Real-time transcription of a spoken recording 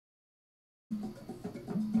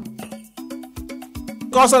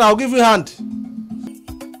Cousin, I'll give you a hand.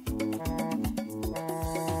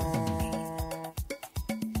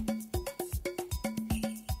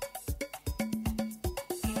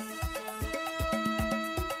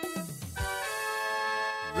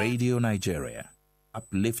 Radio Nigeria,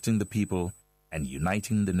 uplifting the people and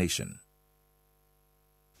uniting the nation.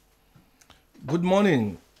 Good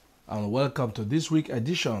morning and welcome to this week's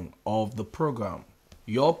edition of the program,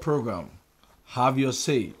 your program, Have Your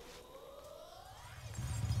Say.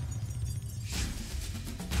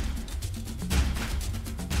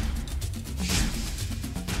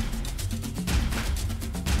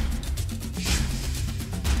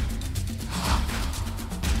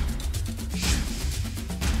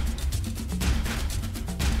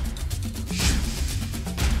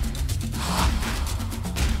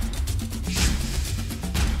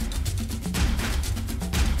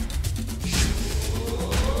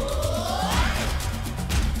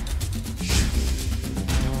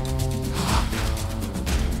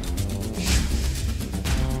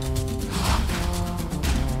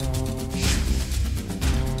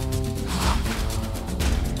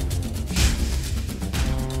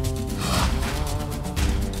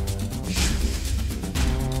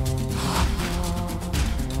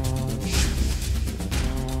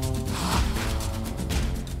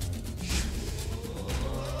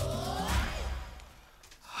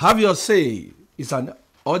 Have Your Say is an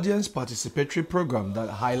audience participatory program that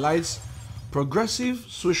highlights progressive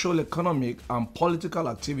social, economic, and political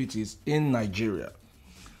activities in Nigeria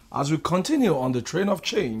as we continue on the train of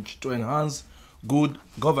change to enhance good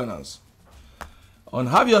governance. On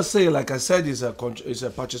Have Your Say, like I said, is a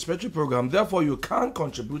participatory program. Therefore, you can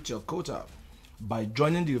contribute your quota by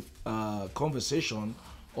joining the conversation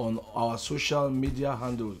on our social media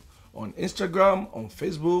handles on Instagram, on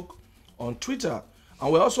Facebook, on Twitter.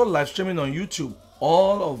 And we're also live streaming on YouTube.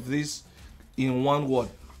 All of this in one word.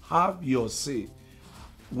 Have Your Say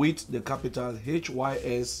with the capital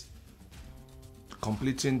HYS,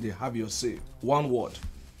 completing the Have Your Say. One word.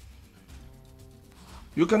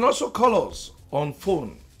 You can also call us on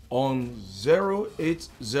phone on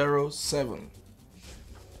 0807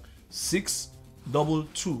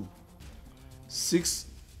 622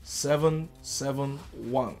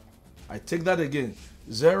 6771. I take that again.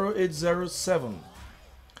 0807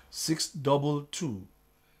 622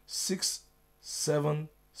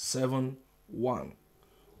 6771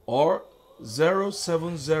 or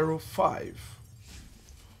 0705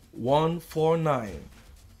 149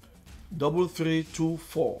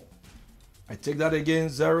 3324. I take that again.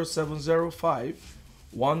 0705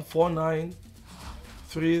 149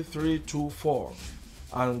 3324.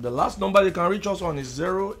 And the last number you can reach us on is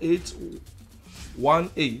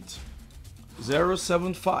 0818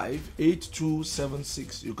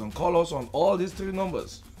 0758276. You can call us on all these three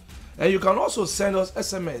numbers. And you can also send us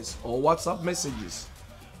SMS or WhatsApp messages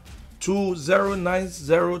to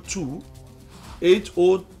 0902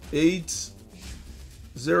 808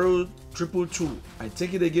 0222. I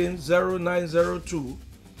take it again. 0902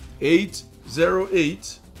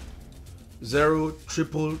 808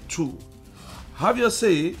 0222. Have Your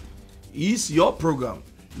Say is your program.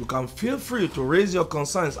 You can feel free to raise your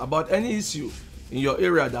concerns about any issue in your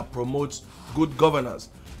area that promotes good governance.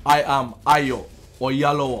 I am Ayo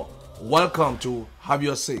Oyalowo. Welcome to Have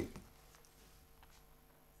Your Say.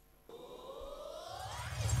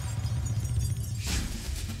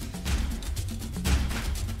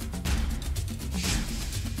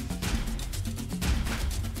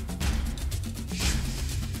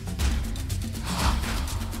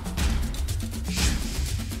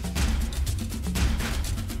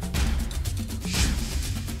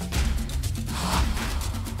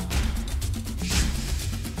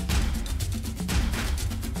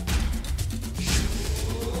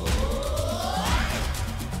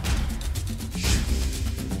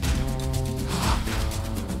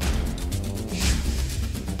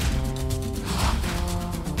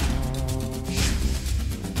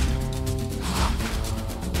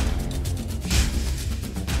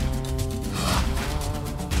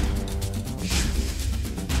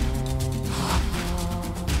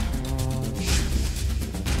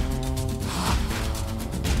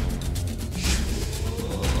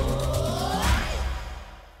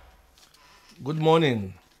 Good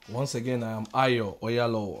morning. Once again, I am Ayo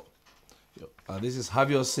Oyalowo. This is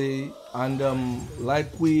Have Your Say, and like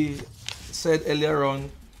we said earlier on,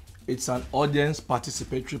 it's an audience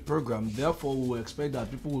participatory program. Therefore, we will expect that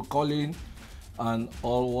people will call in and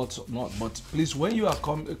all what's not. But please, when you are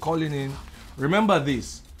calling in, remember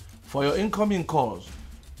this: for your incoming calls,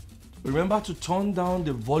 remember to turn down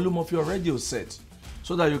the volume of your radio set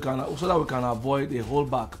so that we can avoid a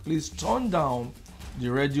holdback. Please turn down the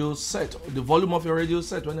radio set, the volume of your radio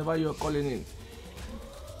set whenever you're calling in,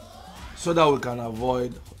 so that we can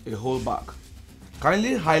avoid a holdback.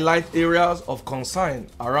 Kindly highlight areas of concern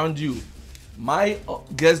around you. My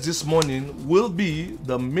guest this morning will be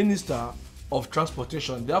the Minister of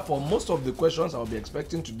Transportation. Therefore, most of the questions I'll be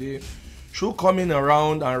expecting today should come in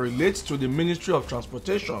around and relate to the Ministry of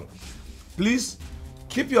Transportation. Please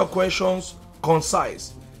keep your questions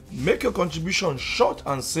concise. Make your contribution short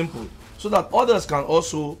and simple so that others can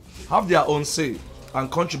also have their own say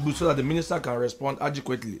and contribute so that the minister can respond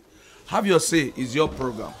adequately. Have your say is your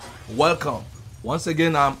program. Welcome. Once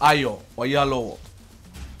again, I'm Ayo Oyalowo.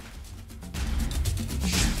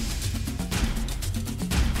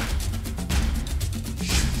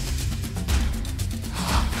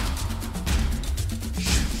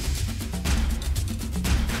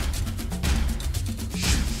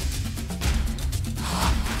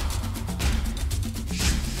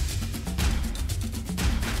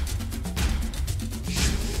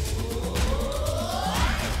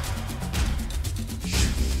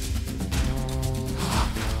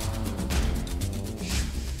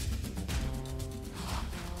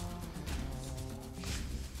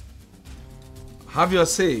 Have your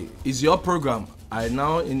say is your program. I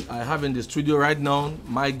have in the studio right now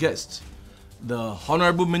my guest, the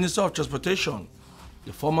Honourable Minister of Transportation,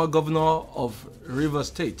 the former Governor of Rivers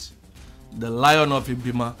State, the Lion of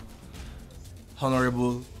Ibima,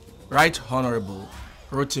 Honourable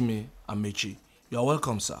Rotimi Amaechi. You are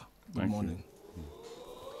welcome, sir. Good morning.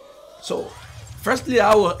 So, firstly,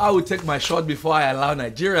 I will take my shot before I allow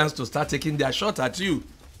Nigerians to start taking their shot at you.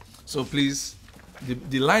 So please.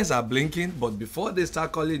 The lines are blinking, but before they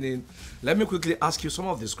start calling in, let me quickly ask you some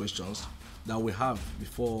of these questions that we have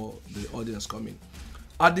before the audience come in.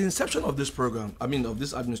 At the inception of this program, of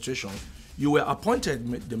this administration, you were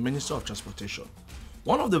appointed the Minister of Transportation.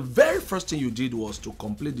 One of the very first things you did was to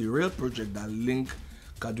complete the rail project that linked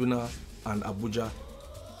Kaduna and Abuja.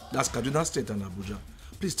 That's Kaduna State and Abuja.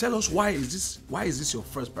 Please tell us why is this your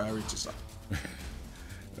first priority, sir?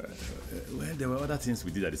 Well, there were other things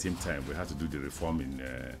we did at the same time. We had to do the reform in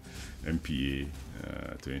MPA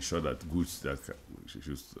to ensure that goods that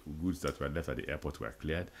were left at the airport were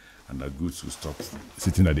cleared, and that goods would stop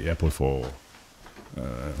sitting at the airport for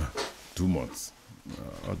 2 months.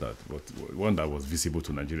 All that, but one that was visible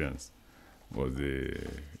to Nigerians was the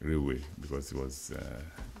railway, because it was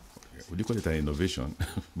would you call it an innovation?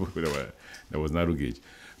 There was narrow gauge.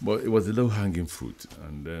 But it was a low-hanging fruit,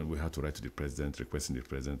 and then we had to write to the president, requesting the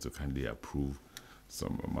president to kindly approve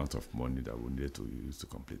some amount of money that we needed to use to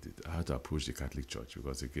complete it. I had to approach the Catholic Church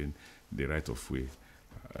because, again, the right-of-way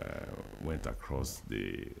went across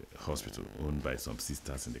the hospital owned by some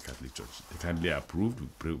sisters in the Catholic Church. They kindly approved,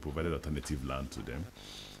 we provided alternative land to them,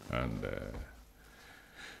 and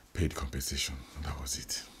paid compensation. That was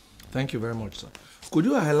it. Thank you very much, sir. Could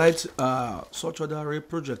you highlight such other rail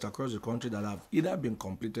projects across the country that have either been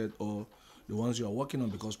completed or the ones you are working on?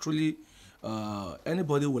 Because truly,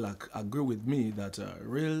 anybody will agree with me that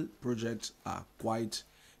rail projects are quite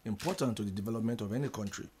important to the development of any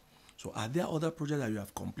country. So are there other projects that you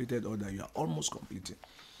have completed or that you are almost completing?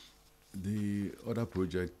 The other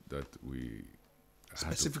project that we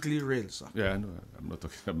specifically rail, sir. Yeah, I know.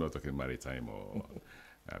 I'm not talking maritime or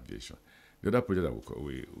aviation. The other project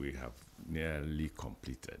that we have nearly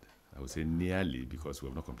completed. I would say nearly because we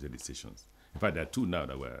have not completed the stations. In fact, there are two now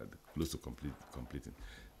that we're close to completing.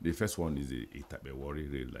 The first one is the Itape-Warri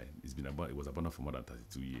rail line. It was abandoned for more than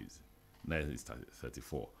 32 years. Now it's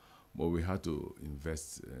 34. But we had to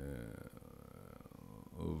invest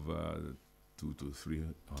over $200 to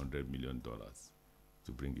 $300 million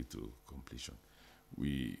to bring it to completion.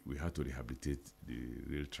 We had to rehabilitate the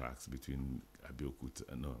rail tracks between Ajokuta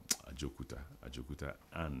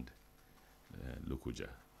and Lokoja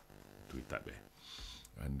to Itabe.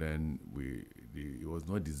 And then it was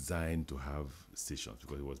not designed to have stations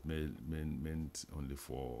because it was meant only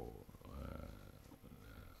for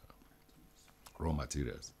raw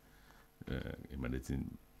materials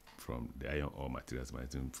emanating from the iron ore materials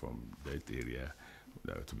emanating from that area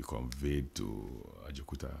to be conveyed to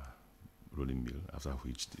Ajokuta rolling mill, after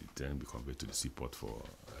which they then be conveyed to the seaport for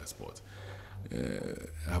export.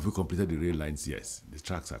 Have we completed the rail lines? Yes. The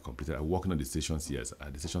tracks are completed. Are we working on the stations? Yes. Are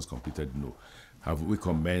the stations completed? No. Have we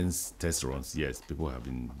commenced test runs? Yes. People have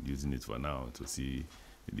been using it for now to see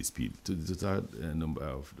the speed. So the total number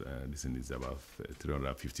of this is about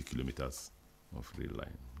 350 kilometers of rail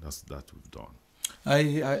line. That we've done.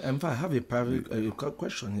 In fact, I have a private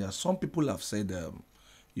question here. Some people have said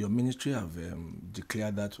your ministry have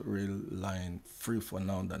declared that rail line free for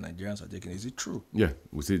now that Nigerians are taking. Is it true? Yeah,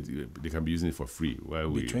 we said they can be using it for free.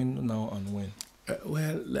 Between now and when?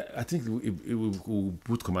 I think we'll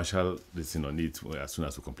put commercial listing on it as soon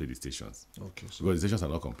as we complete the stations. Okay. So Because the stations are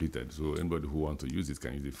not completed, so anybody who wants to use it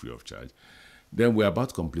can use it free of charge. Then we're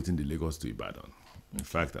about completing the Lagos to Ibadan. In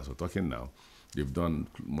fact, as we're talking now, they've done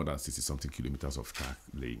more than 60-something kilometers of track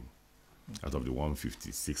laying out of the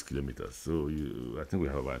 156 kilometers. So I think we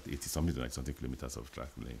have about 80-something to 90-something kilometers of track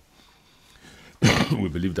laying. We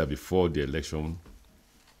believe that before the election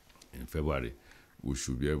in February, we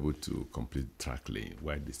should be able to complete track laying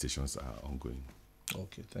while the stations are ongoing.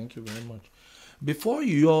 okay, thank you very much. Before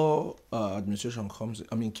your administration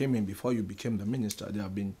came in, before you became the minister, there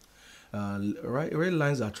have been rail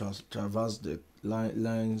lines that traverse the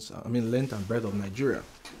length and breadth of Nigeria.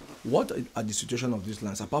 What are the situation of these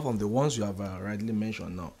lines, apart from the ones you have rightly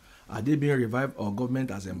mentioned now? Are they being revived, or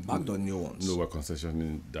government has embarked on new ones? No, we're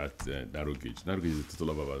concessioning that narrow gauge. Narrow gauge is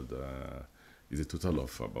a total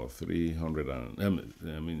of about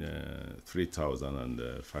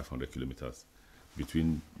 3,500 kilometers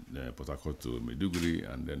between Port Harcourt to Maiduguri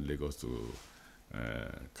and then Lagos to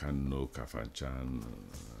Kano, Kafanchan,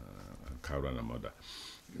 Kauran and Mother.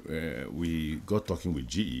 We got talking with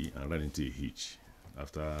GE and ran into a hitch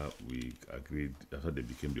after they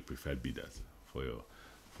became the preferred bidders for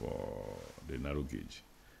the narrow gauge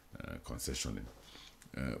concessioning.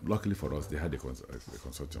 Luckily for us, they had a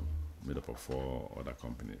consortium made up of 4 other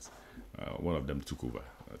companies. One of them took over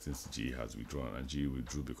since GE has withdrawn, and GE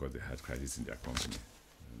withdrew because they had crisis in their company,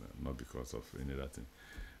 not because of any other thing.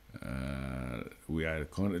 We are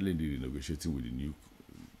currently negotiating with the new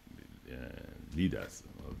leaders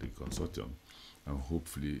of the consortium, and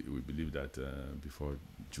hopefully we believe that before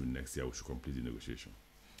June next year we should complete the negotiation.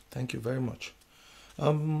 Thank you very much.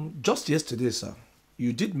 Just yesterday, sir,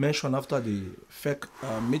 you did mention after the FEC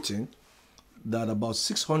meeting that about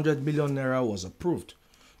 600 million naira was approved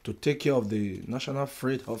to take care of the National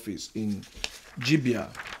Freight Office in Gibia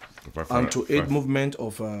and to aid movement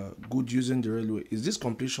of goods using the railway. Is this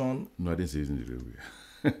completion? No, I didn't say using the railway.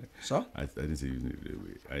 Sir? I didn't say using the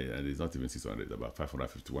railway. And it's not even 600, it's about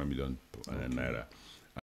 551 million naira.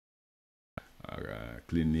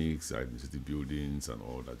 Clinics, administrative buildings, and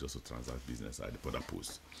all that, just to transact business at the border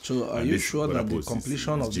post. So, are you sure that the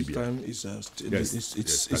completion of this time is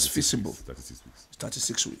it's feasible? 36 weeks.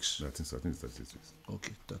 36 weeks. I think it's 36 weeks.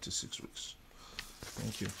 Okay, 36 weeks.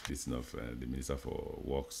 Thank you. It's of the Minister for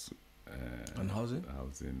Works and Housing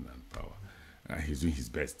and Power. He's doing his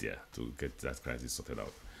best there to get that crisis sorted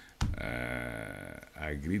out.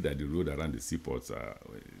 I agree that the road around the seaports are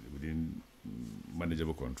within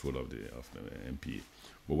manageable control of the MPA,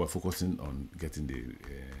 but we're focusing on getting the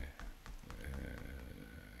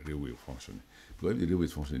railway functioning. Because if the railway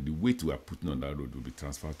is functioning, the weight we are putting on that road will be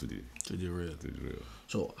transferred to the rail.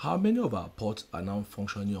 So, how many of our ports are now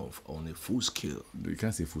functioning on a full scale? You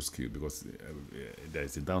can't say full scale because there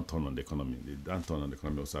is a downturn on the economy. The downturn on the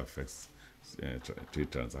economy also affects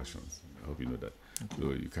trade transactions. I hope you know that. Okay.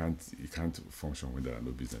 So you can't function when there are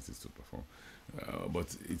no businesses to perform.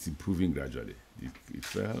 But it's improving gradually. It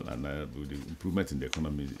fell, and with the improvement in the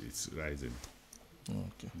economy, it's rising.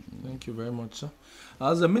 Okay. Thank you very much, sir.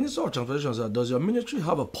 As the Minister of Transportation, sir, does your ministry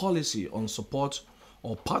have a policy on support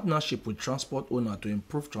or partnership with transport owners to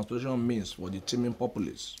improve transportation means for the teeming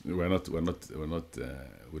populace? We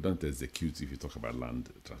don't execute if you talk about land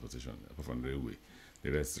transportation, apart from railway.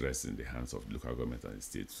 The rest rests in the hands of the local government and the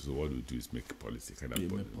state. So what we do is make policy, policy.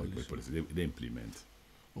 They implement.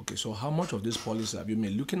 Okay, so how much of this policy have you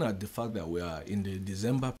made? Looking at the fact that we are in the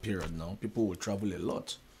December period now, people will travel a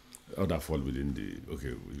lot. All that fall within the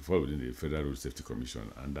Federal Road Safety Commission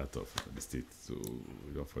and that of the state. So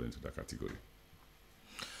we don't fall into that category.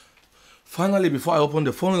 Finally, before I open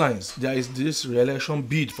the phone lines, there is this re-election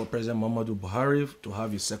bid for President Muhammadu Buhari to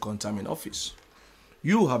have his second term in office.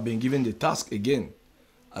 You have been given the task again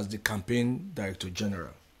as the campaign director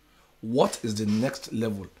general. What is the next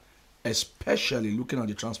level, especially looking at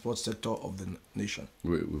the transport sector of the nation?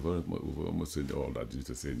 We've almost said all that you need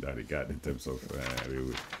to say in that regard in terms of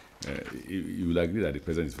railway. You will agree that the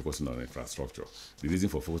president is focusing on infrastructure. The reason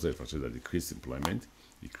for focusing on infrastructure is that it creates employment,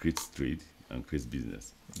 it creates trade, and creates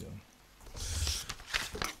business. Yeah.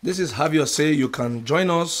 This is Have Your Say. You can join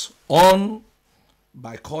us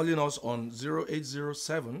by calling us on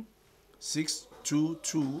 0807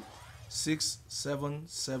 622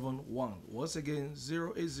 6771. Once again,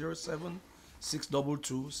 0807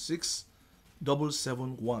 622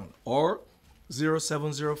 6771 or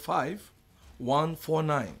 0705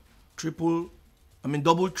 149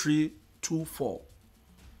 3324.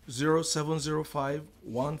 0705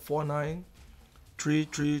 149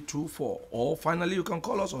 3324. Or finally, you can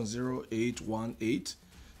call us on 0818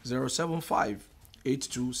 075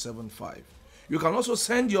 8275. You can also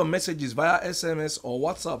send your messages via SMS or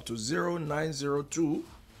WhatsApp to 0902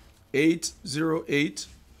 808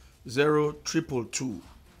 0222.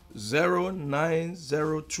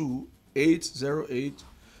 0902 808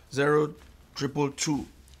 0222.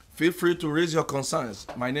 Feel free to raise your concerns.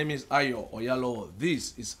 My name is Ayo Oyalo.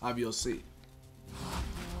 This is Have Your Say.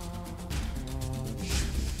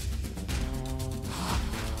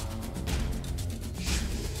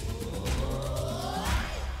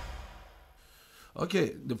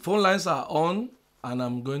 Okay, the phone lines are on, and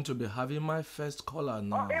I'm going to be having my first caller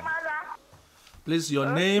now. Okay, mother. Please,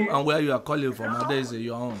 your name and where you are calling from. Adeze,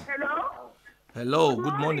 you're on. Hello? Hello,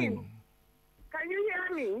 good morning. Can you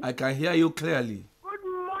hear me? I can hear you clearly. Good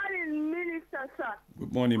morning, Minister, sir.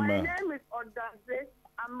 Good morning, My ma'am. name is Odaze.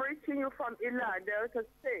 I'm reaching you from Ila, Delta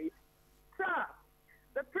State. Sir,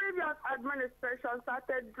 the previous administration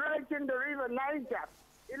started dredging the river Niger.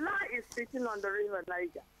 Ila is sitting on the river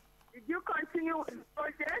Niger. Did you continue with the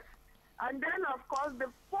project? And then, of course, the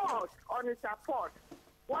port on its port.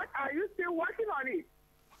 What are you still working on it?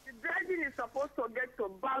 The dredging is supposed to get to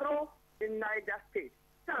Barrow in Niger State.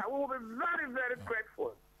 Sir, we will be very, very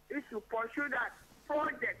grateful if you pursue that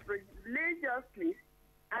project religiously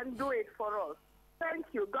and do it for us. Thank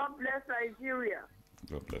you. God bless Nigeria.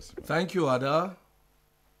 God bless you, ma'am. Thank you, Ada.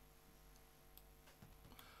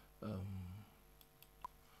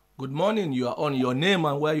 Good morning, you are on. Your name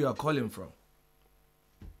and where you are calling from.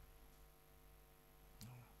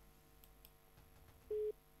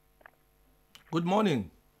 Good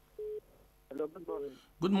morning. Hello, good morning.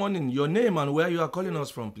 Good morning. Your name and where you are calling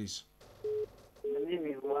us from, please. My name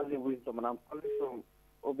is Wale Wisdom, and I'm calling from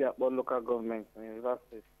Obiakpo local government in River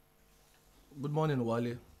State. Good morning,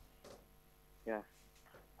 Wale. Yeah.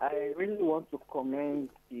 I really want to commend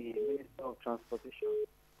the Minister of Transportation.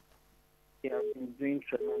 He has been doing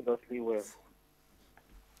tremendously well.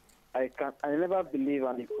 I never believe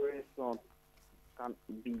an person can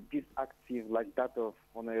be this active like that of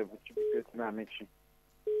Honourable Amaechi.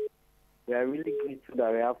 We are really grateful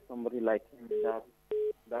that we have somebody like him in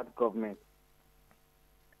that government.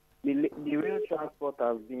 The rail transport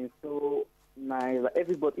has been so nice.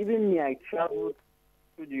 Everybody, even me, I traveled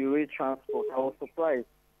through the rail transport. I was surprised.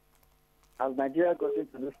 As Nigeria got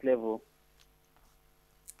into this level,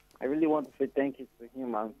 I really want to say thank you to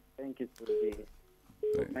him and thank you to the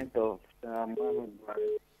government of Muhammad Buhari.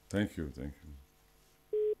 Thank you, thank you.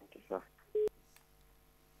 Thank you, sir.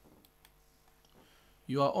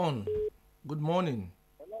 You are on. Good morning.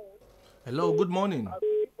 Hello, good morning.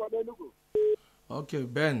 Okay,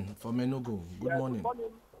 Ben from Enugu. Good morning.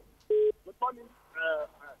 Good morning,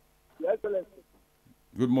 Your Excellency.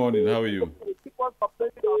 Good morning, how are you? People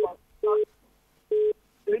complaining about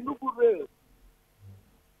Enugu Rail.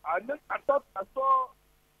 And then I saw,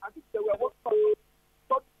 I think they were working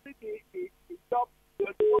on the job.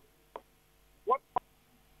 What?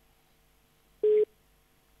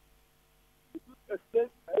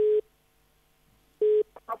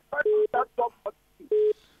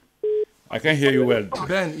 I can hear you well.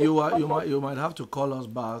 Ben, you might have to call us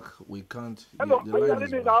back. We can't. Hello, the can you line hear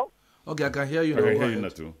is me bad. now? Okay, I can hear you I now. can Go hear you ahead. now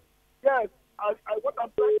too. Yes, what I'm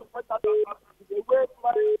trying to point out is the way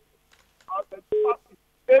my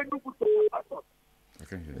Enugu to Port. I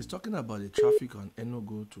can hear He's you. talking about the traffic on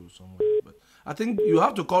Enugu to somewhere. But I think you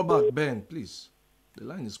have to call back, Ben, please. The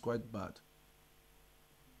line is quite bad.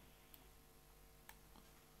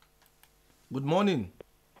 Good morning.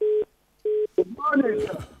 Good morning,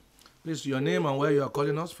 sir. Please, your name and where you are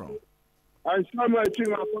calling us from. I'm Amaechi.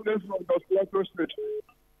 I'm calling from the Plateau State.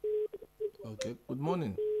 Okay, good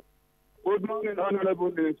morning. Good morning,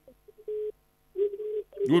 Honourable Minister.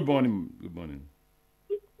 Good morning, good morning.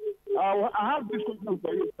 I have this question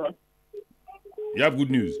for you, sir. You have good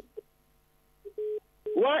news.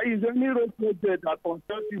 Why is any road project that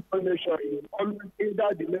concerns information is always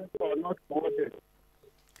either delayed or not awarded?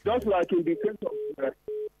 Just like in the case of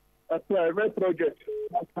a private project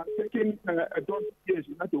that has taken a dozen years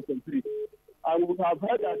not to complete. I would have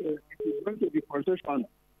heard that it is going to be concession.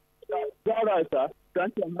 That's right, sir.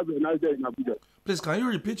 Thank you and have a nice day in Abuja. Please, can you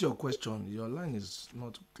repeat your question? Your line is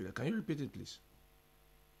not clear. Can you repeat it, please?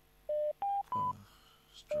 Oh,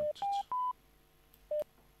 dropped it.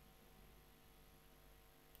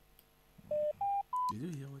 Did you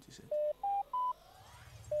hear what he said?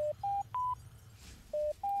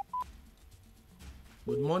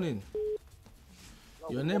 Good morning.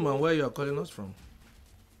 Your name and where you are calling us from?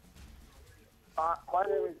 My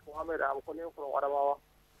name is Mohammed. I'm calling from Adamawa.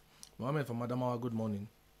 Mohammed from Adamawa, good morning.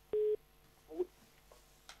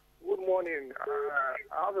 Good morning.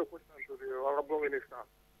 I have a question to the Honourable Minister.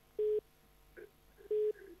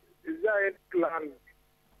 Is there any plan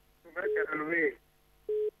to make a railway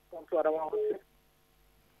come to Adamawa State.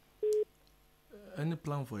 Any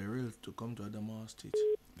plan for a rail to come to Adamawa State?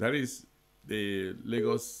 That is the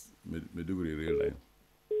Lagos Meduguri rail line.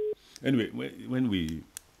 Anyway, when we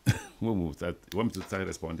start, you want me to start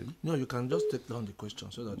responding? No, you can just take down the question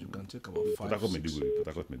so that you can take about 5 Port 6.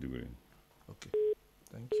 Harcourt Meduguri. Okay.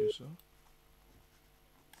 Thank you, sir.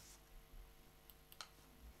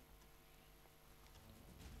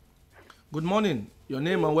 Good morning. Your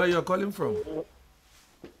name and where you're calling from?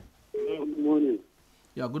 Good morning.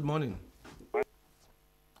 Yeah, good morning.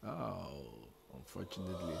 Oh,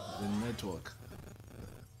 unfortunately, the network.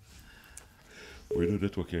 We know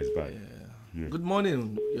network here is bad. Yeah. Good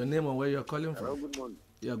morning. Your name and where you're calling from? Hello, good morning.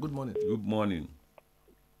 Yeah, good morning. Good morning.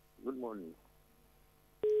 Good morning.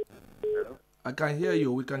 Hello? I can hear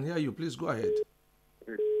you. We can hear you. Please go ahead.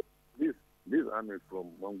 This Ahmed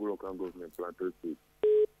from Mangu Local Government, Plateau State.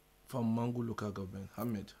 From Mangu Local Government.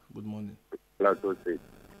 Ahmed, good morning. Plateau State.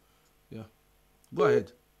 Yeah. Go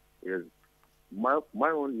ahead. Yes. My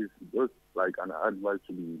own is just like an advice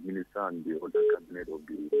to the minister and the other cabinet of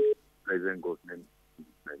the present government in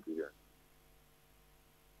Nigeria.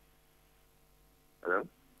 Hello?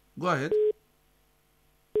 Go ahead.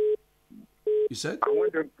 You said? I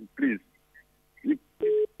want them to please,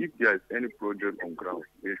 if there is any project on ground,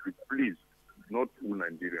 they should please not fool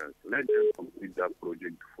Nigerians. Let them complete that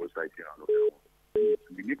project before citing another one. Please,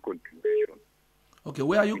 we need continuation. Okay,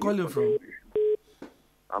 where are you calling from?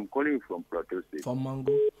 I'm calling from Plateau State. From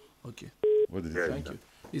Mango. Okay. What is Yes. it? Thank you.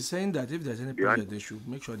 He's saying that if there's any Yeah. project, they should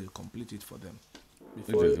make sure they complete it for them. If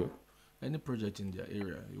Before there's what? any project in their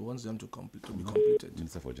area, he wants them to be completed.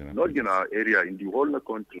 Minister for General Not in our area, in the whole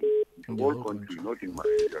country. In The the whole whole country, country. not in my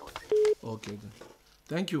area. Okay then.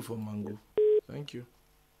 Thank you for Mango. Thank you.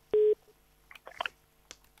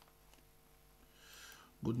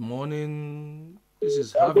 Good morning. This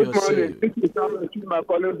is Have Your Say This is Amaechi, my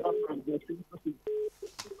calling back from the city.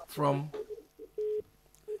 from.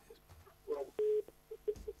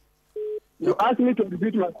 You asked me to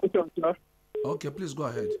repeat my question, sir. Okay, please go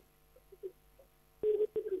ahead.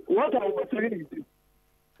 What I was saying is this.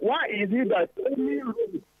 Why is it that any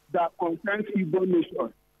road that concerns Igbo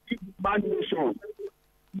nation, Igbo nation,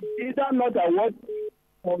 is either not awarded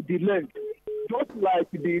or delayed, just like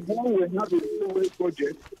the one we have in the railway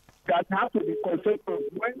project that have to be considered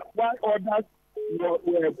while others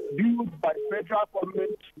were built by federal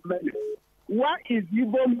government money. Why is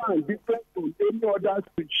Igbo man different from any other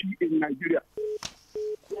species in Nigeria?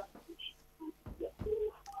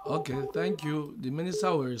 Okay, thank you. The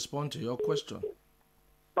minister will respond to your question.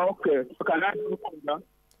 Okay, can I do that?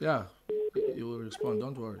 Yeah, he will respond.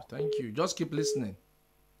 Don't worry. Thank you. Just keep listening.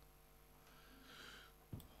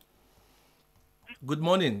 Good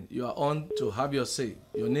morning. You are on to Have Your Say.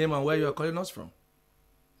 Your name and where you are calling us from?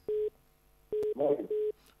 Morning.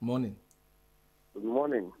 Morning. Good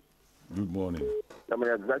morning. Good morning. I'm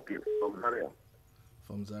exactly from Zaria.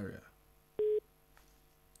 From Zaria.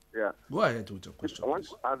 Yeah. Go ahead with your question. I want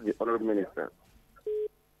Please. to ask the Honourable Minister.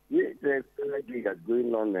 There's energy that's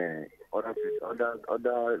going on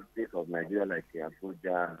other states of Nigeria like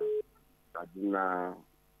Abuja, Kaduna,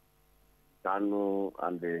 Kano,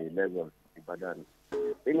 and the Lagos, Ibadan.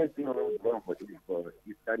 Anything wrong for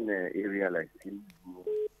eastern area like Tinubu,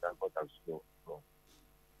 Dangote, and so.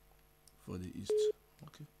 For the East.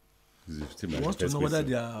 Okay. He He wants to know whether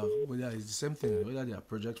it's the same thing, whether they are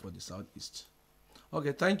projects for the Southeast.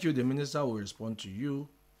 Okay, thank you. The minister will respond to you.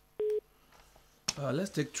 Let's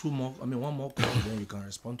take one more question, then we can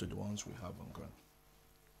respond to the ones we have on ground.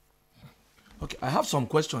 Okay, I have some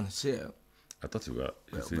questions here. I thought you were.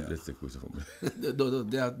 Let's take question from me. No,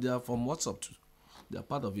 they are from WhatsApp too. They are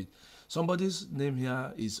part of it. Somebody's name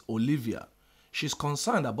here is Olivia. She's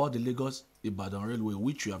concerned about the Lagos Ibadan Railway,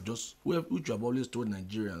 which you have always told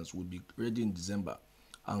Nigerians would be ready in December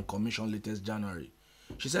and commissioned latest January.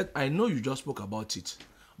 She said, I know you just spoke about it,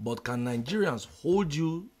 but can Nigerians hold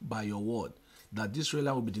you by your word that this rail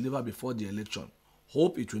line will be delivered before the election?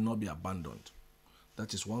 Hope it will not be abandoned.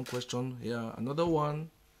 That is one question here. Another one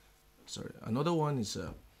is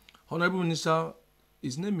Honourable Minister,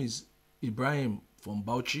 his name is Ibrahim from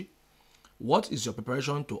Bauchi. What is your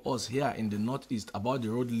preparation to us here in the Northeast about the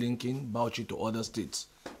road linking Bauchi to other states?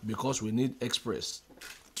 Because we need express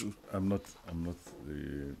to... I'm not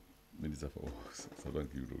the Minister for Southern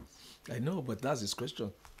Roads. I know, but that's his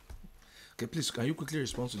question. Okay, please, can you quickly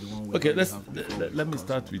respond to the one? Okay, let me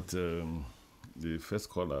start with the first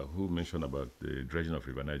caller who mentioned about the dredging of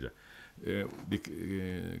River Niger.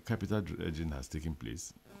 The capital dredging has taken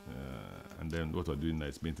place, and then what we're doing now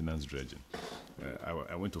is maintenance dredging.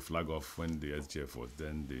 I went to flag off when the SGF was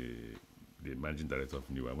then the the managing director of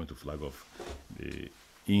New, I went to flag off the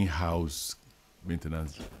in-house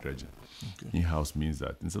maintenance dredging. Okay. In-house means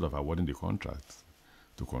that instead of awarding the contract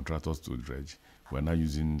to contractors to dredge, we're now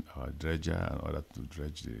using our dredger in order to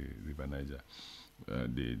dredge the River Niger.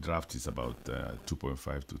 The draft is about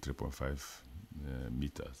 2.5 to 3.5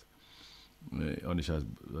 meters.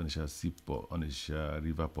 Onisha Seaport, Onisha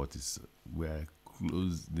River Port is where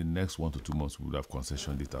close the next 1 to 2 months we will have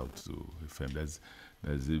concessioned it out to a firm. There's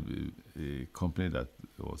a company that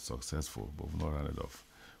was successful but we've not run it off.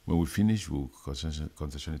 When we finish, we'll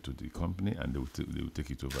concession it to the company and they will take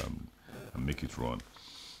it over and make it run.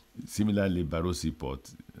 Similarly, Barrow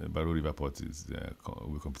Seaport, Barrow River Port is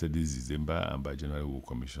we completed this December, and by January we'll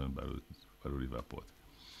commission Barrow River Port.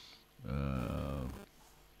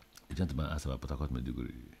 A gentleman asked about Port Harcourt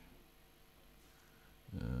Maiduguri.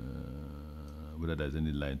 Whether there's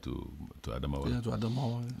any line to Adamawa. Yeah, to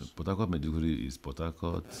Adamawa. Yes. Port Harcourt Maiduguri is Port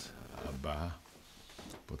Harcourt, Aba,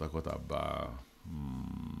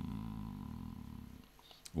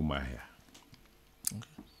 Umahia. Okay.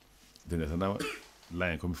 Then there's another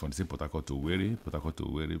line coming from the same Port Harcourt to Owerri, Port Harcourt to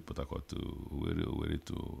Owerri, Port Harcourt to Owerri, Owerri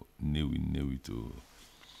to Newi to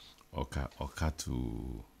Oka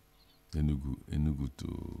to Enugu to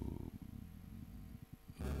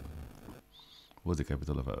what's the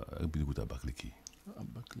capital of Abakaliki?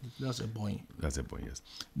 That's a point. That's a point, yes.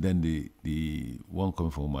 Then the one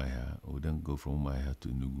coming from Umahia will then go from Umahia to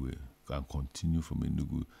Enugu and continue from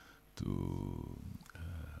Enugu to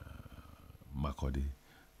Makurdi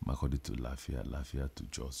to Lafia to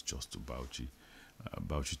Jos to Bauchi,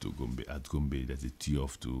 Bauchi to Gombe. At Gombe, there's a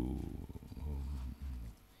tee-off to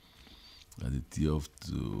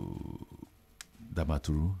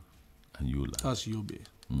Damaturu and Yola. That's Yobe.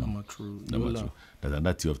 Damaturu. Yola. There's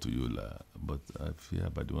another tee-off to Yola, but I fear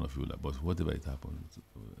by the one of Yola. But whatever it happens,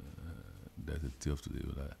 there's a tee-off to the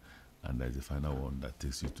Yola, and there's a final one that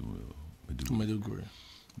takes you to Maiduguri.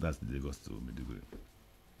 That's the Lagos to Maiduguri.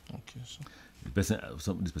 Okay, so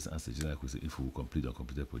this person asked the general question if we will complete the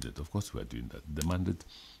uncompleted project. Of course, we are doing that. The mandate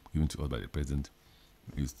given to us by the president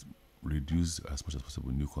is to reduce as much as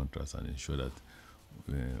possible new contracts and ensure that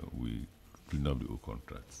we clean up the old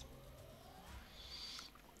contracts.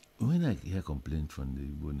 When I hear complaint from the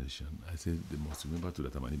Igbo nation, I say they must remember to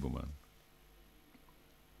that I'm an Igbo man.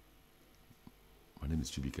 My name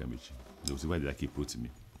is Chibike Amaechi. They will say, why did I keep Rotimi?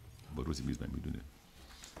 But Rotimi is my middle name.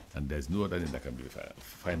 And there's no other name that can be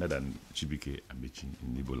finer than Chibike Amaechi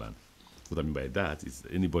in Igbo land. What I mean by that is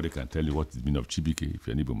anybody can tell you what is the meaning of Chibike if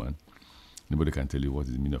you're an Igbo man. Anybody can tell you what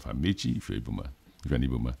is the meaning of Amaechi if you're an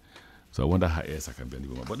Igbo man. So I wonder how else I can be an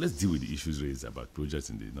Igbo man. But let's deal with the issues raised about projects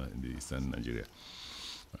in the eastern Nigeria.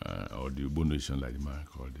 Or the Igbo nation, like the man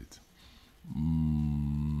called it.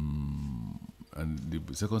 And the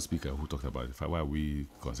second speaker who talked about why are we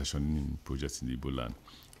concessioning projects in the Igbo land,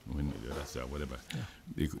 when that's whatever.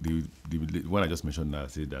 Yeah. The one I just mentioned now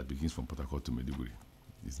said that begins from Port Harcourt to Maiduguri.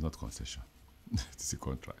 It's not concession; it's a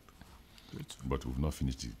contract. Good. But we've not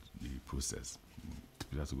finished the process.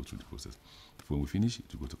 We have to go through the process. When we finish, it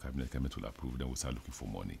will go to cabinet. Cabinet will approve. Then we'll start looking for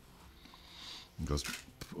money because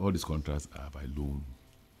all these contracts are by loan.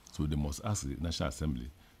 So they must ask the National Assembly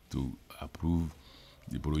to approve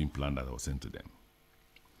the borrowing plan that was sent to them.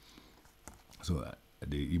 So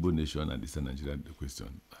the Igbo nation and the Eastern Nigeria, the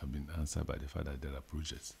question have been answered by the fact that there are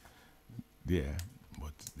projects there,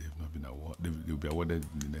 but they have not been awarded. They will be awarded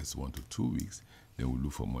in the next 1 to 2 weeks. Then we'll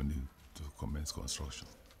look for money to commence construction.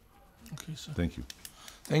 Okay, sir. Thank you.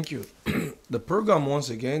 Thank you. The program, once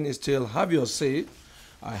again, is still Have Your Say.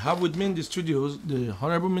 I have with me in the studios the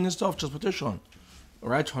Honourable Minister of Transportation,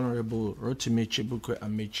 Right Honourable Rotimi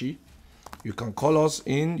Amaechi. You can call us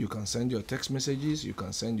in, you can send your text messages, you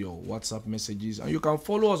can send your WhatsApp messages, and you can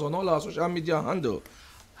follow us on all our social media handle.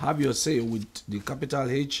 Have Your Say with the capital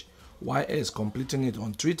HYS, completing it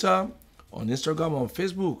on Twitter, on Instagram, on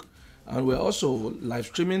Facebook. And we're also live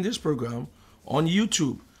streaming this program on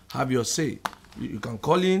YouTube. Have Your Say. You can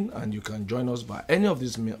call in and you can join us by any of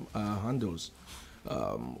these handles.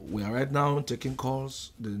 We are right now taking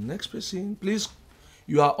calls. The next person, please.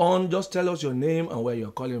 You are on. Just tell us your name and where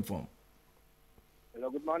you're calling from. Hello,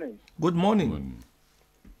 good morning. Good morning.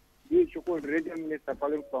 This is Shukul, Radio Minister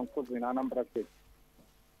calling from Kudu in Anambra State.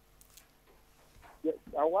 Yes,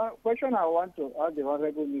 question I want to ask the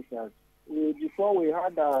Honourable Minister. Before we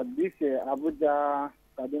had this Abuja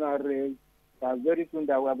Kaduna race, very soon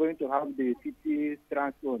that we are going to have the city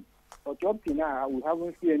transport. But up to now, we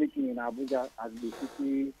haven't seen anything in Abuja as the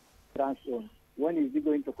city transport. When is it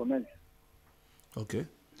going to commence? Okay,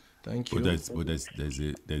 thank you. But there's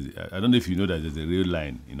I don't know if you know that there's a rail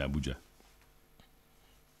line in Abuja.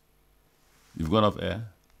 You've gone off air?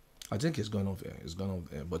 I think it's gone off air. It's gone off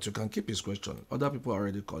air. But you can keep his question. Other people are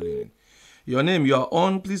already calling in. Your name, you are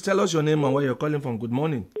on. Please tell us your name and where you're calling from. Good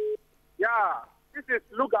morning. Yeah, this is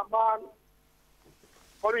Lugaman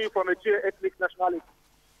calling you from Eche ethnic nationality.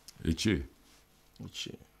 Eche. Yes,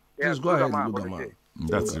 Yes, go ahead, Lugaman, Lugaman.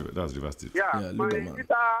 That's River State. Yeah, my Lugaman.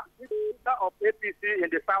 leader of APC in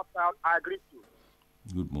the South, I agree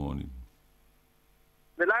to. Good morning.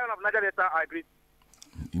 The Lion of Niger Delta, I agree to.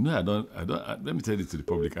 You know, let me tell this to the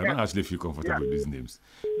public. I don't actually feel comfortable with these names.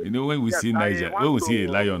 You know, when we see I Niger, want when we to- see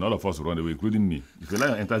a lion, all of us will run away, including me. If a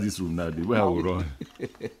lion enters this room now, the way I will run.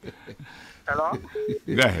 Hello?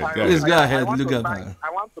 Go ahead. Please go ahead, I want to Lugaman. thank- I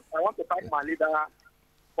want to thank my leader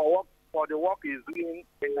for the work he's doing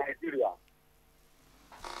in Nigeria.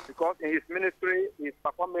 Because in his ministry, he's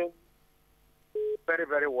performing very,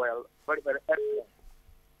 very well, very, very excellent.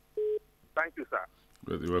 Thank you, sir.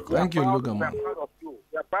 You're welcome. Thank you, We are Lugaman. proud of you.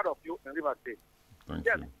 We are proud of you in River State. Thank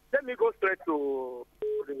Yes, you. let me go straight to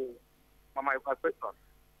my question.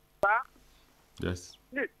 Sir, Yes.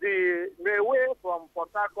 please, the railway from Port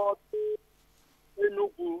Harcourt to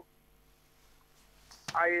Enugu,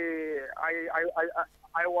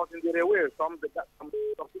 I was in the railway some days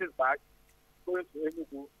back going to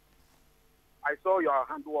Enugu. I saw your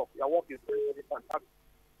handwork. Your work is very, very fantastic.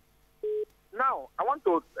 Now, I want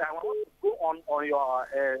to go on your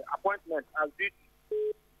appointment as the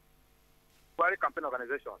campaign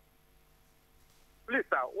organization. Please,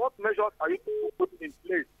 sir, what measures are you putting in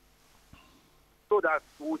place so that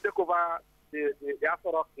we will take over the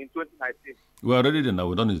Astorok in 2019? We're already there now.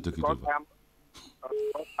 We don't need to take it Because over.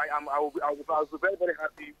 I will be very, very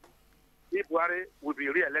happy if Buhari will be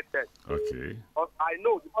re-elected. Okay. Because I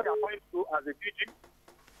know the body I'm going to as a DG,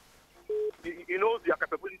 he knows your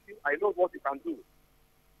capability. I know what you can do.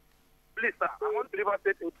 Please, sir, I want River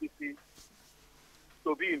State APC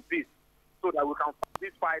to be in peace so that we can fight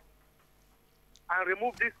this fight and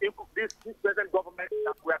remove this present government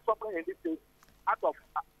that we are suffering in this state out of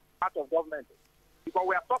government. Because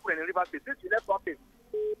we are suffering in River State. This is left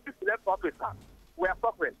office. Sir. We are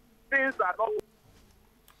suffering. Things are not.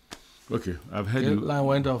 Okay, I've heard The you. line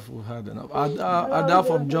went off. We had enough. Ada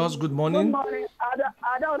from Jos, good morning. Good morning.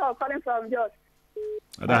 Ada calling from Jos.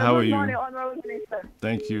 Ada, how are Good morning, you? Honourable Minister.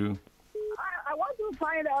 Thank you. I want to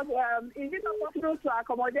find out, is it possible to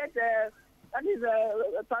accommodate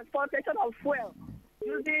transportation of fuel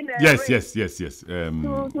using Yes. rail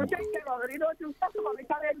To to take care of, to stop some of the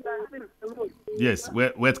carriage the road. yes,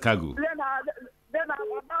 wet cargo. Then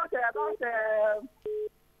about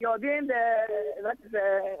you're doing this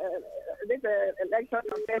election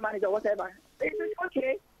campaign manager, whatever. It is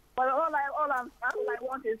okay, but all I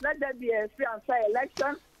want is let there be a free and fair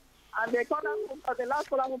election. And the last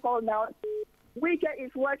caller who called now, Wike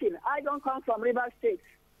is working. I don't come from River State.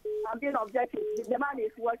 I'm being objective. The man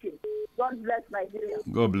is working. God bless Nigeria.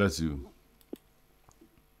 God bless you.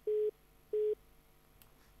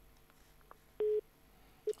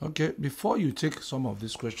 Okay, before you take some of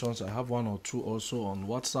these questions, I have one or two also on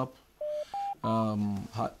WhatsApp.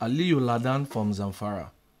 Aliyu Ladan from Zamfara.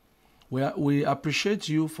 We appreciate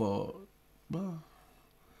you for...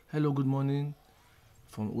 hello, good morning.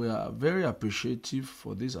 We are very appreciative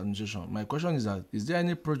for this administration. My question is that, is there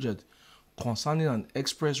any project concerning an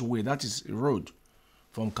expressway, that is a road,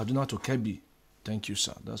 from Kaduna to Kebbi? Thank you,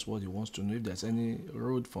 sir. That's what he wants to know, if there's any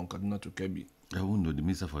road from Kaduna to Kebbi. I won't know. The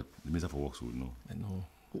Minister for Works will know. I know.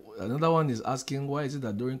 Another one is asking, why is it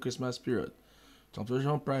that during Christmas period,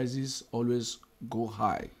 transportation prices always go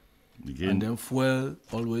high, Again, and then fuel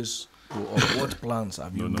always go up? What plans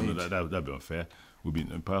have you made? No, that'd be unfair. We've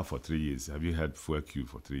been in power for 3 years. Have you had fuel queue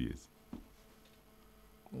for 3 years?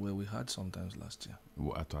 Well, we had sometimes last year.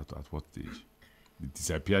 At what stage? It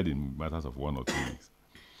disappeared in matters of 1 or 2 weeks.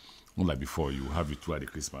 Unlike before, you have it throughout the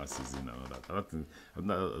Christmas season and all that. I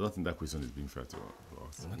don't think that question is being fair to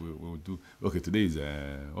us. We will do. Okay, today is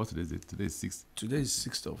what today is it? Today is 6th Today is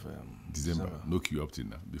 6th of December. No queue up till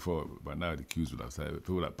now. Before, but now the queues will have started.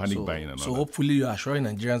 People are panic buying and all So that. hopefully you are assuring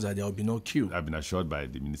Nigerians that there will be no queue. I've been assured by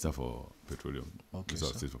the Minister for Petroleum. Okay, Minister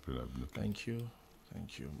of sir. State for Petroleum. No queue. Thank you.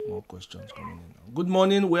 Thank you. More questions coming in now. Good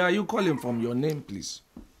morning. Where are you calling from? Your name, please.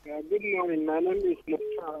 Good morning. My name is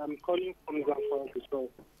Mukhtar. I'm calling from Zamfara.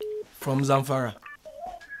 From Zamfara.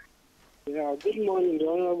 Yeah, good morning, the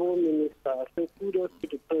Honourable Minister. I say kudos to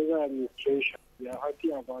the present administration. We are happy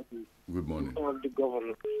about the Good morning. of the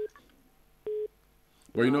government.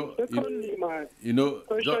 Well, you know, Secondly, my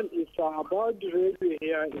question is about the railway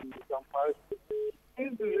here in Zamfara.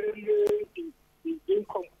 Since the railway is being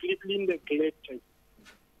completely neglected,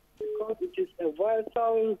 because it is a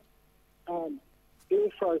vital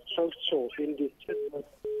infrastructure in the state, but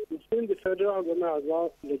since the federal government has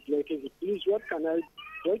now neglected it, please, what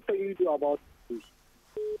can you do about this?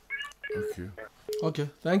 Okay. Okay,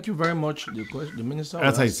 thank you very much. The minister.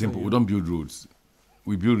 Answer is simple. We don't build roads.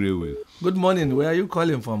 We build railways. Good morning. Where are you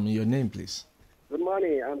calling from? Your name, please. Good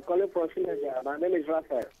morning. I'm calling from Suleja. My name is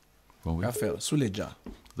Raphael. From where? Raphael Suleja.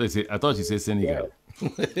 I thought you said Senegal.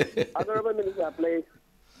 Yes. Honourable Minister, please.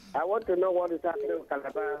 I want to know what is happening with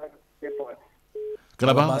Calabar Seaport.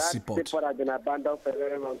 Calabar Seaport. Seaport has been abandoned for a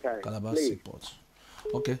very long time. Calabar please. Seaport.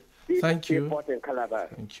 Okay. Thank you. Seaport in Calabar.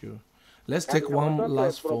 Thank you. Let's take one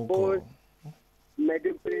last phone call.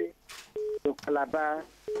 Medically to Calabar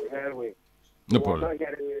Railway. No problem. Not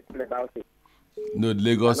hearing anything about it. No,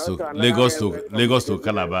 Lagos to Calabar. Lagos to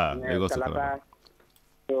Calabar.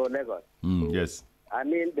 To Lagos. Yes. I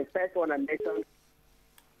mean, the first one I mentioned.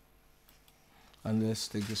 And let's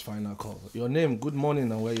take this final call. Your name, good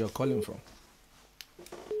morning, and where you're calling from.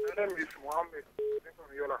 My name is Mohammed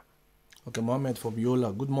from Yola. Okay, Mohammed from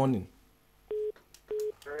Yola. Good morning.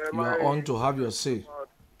 You are on to have your say.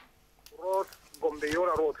 Road, Gombe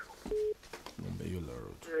Yola Road. Gombe Yola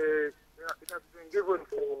Road. It has been given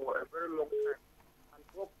for a very long time. And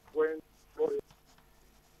work went slowly.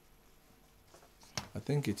 I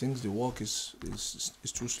think he thinks the work is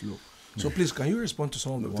too slow. So please, can you respond to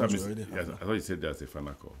some of the ones you already have? Yes, I thought you said that's a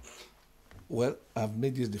final call. Well, I've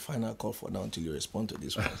made this the final call for now until you respond to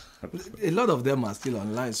this one. A lot of them are still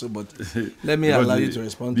online, but let me allow you to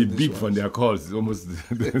respond to this one. The beep from their calls is almost...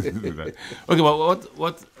 Okay,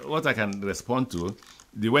 but what I can respond to,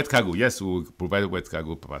 the wet cargo, yes, we'll provide wet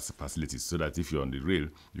cargo facilities so that if you're on the rail,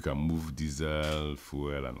 you can move diesel,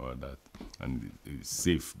 fuel, and all that. And it's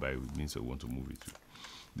safe by means we want to move it.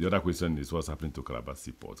 The other question is what's happening to Calabar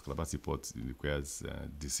Seaport. Calabar Seaport requires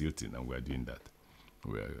desilting, and we're doing that.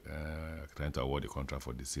 We're trying to award a contract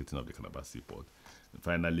for desilting of the Calabar Seaport. And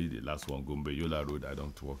finally, the last one, Gombe Yola Road. I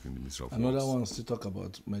don't work in the Ministry of Another Works. one still talk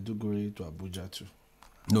about Maiduguri to Abuja too.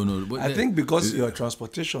 No. But I think because your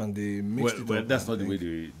transportation, they mixed it up. Well, that's not the way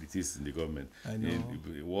it is in the government. I know.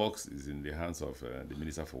 Works is in the hands of the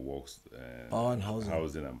Minister for Works, Power and Housing.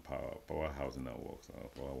 Housing and Power Housing and Works,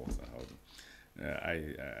 Power Works and Housing.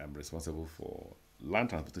 I am responsible for land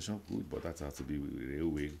transportation, good, but that has to be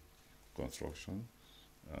railway construction.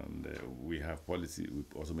 And we have policy. We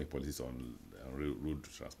also make policies on road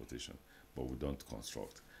transportation, but we don't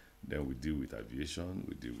construct. Then we deal with aviation.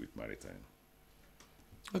 We deal with maritime.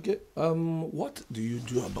 Okay. What do you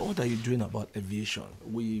do about? What are you doing about aviation?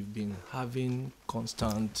 We've been having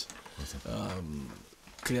constant.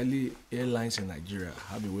 Clearly, airlines in Nigeria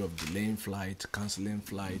have a way of delaying flight, cancelling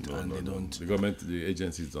flight, and they don't. The government, the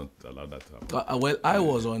agencies don't allow that to happen. Well, I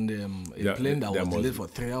was on a plane that was delayed for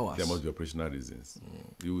 3 hours. There must be operational reasons.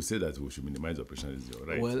 You will say that we should minimize operational reasons,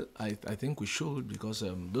 right? Well, I think we should, because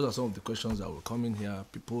those are some of the questions that will come in here.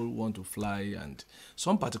 People want to fly, and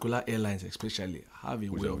some particular airlines especially have a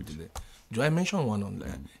way of delay. Do I mention one on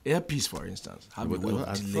there? Air Peace, for instance, have a way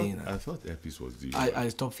of delaying. I thought Air Peace was the... I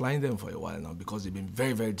stopped flying them for a while now because they've been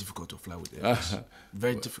very, very difficult to fly with Air Peace.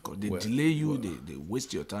 Very difficult. They delay you, they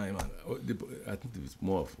waste your time. And I think it's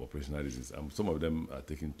more of operational reasons. Some of them are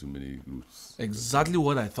taking too many routes. Exactly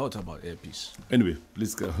what I thought about Air Peace. Anyway,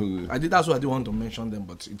 please go. That's why I didn't want to mention them,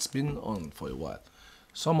 but it's been on for a while.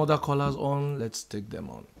 Some other callers on, let's take them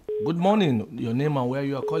on. Good morning. Your name and where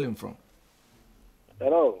you are calling from.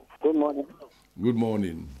 Hello. Good morning. Good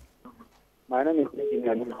morning. My name is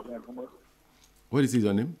Engineer. What is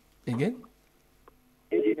your name? Again?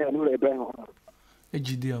 Engineer Nura Ibrahim.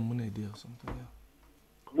 Ejide Amunede or something.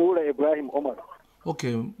 Yeah. Nura Ibrahim Omar.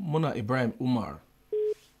 Okay, Muna Ibrahim Umar.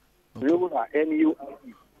 Okay. Nura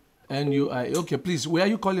N-U-I-E. N-U-I. Okay, please, where are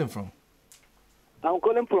you calling from? I'm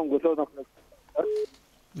calling from Guzo.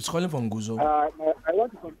 It's calling from Guzo. I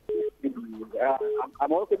want to continue.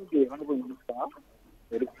 I'm also the Honourable Minister.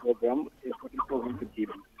 This program is program to give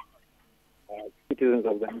citizens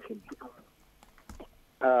of the nation.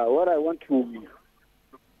 What I want to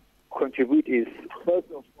contribute is,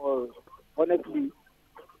 first of all, honestly,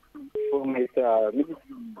 from his ministry,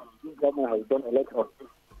 this government has done a lot of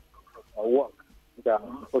work that are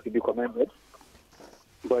supposed to be commended.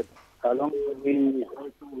 But along the way, we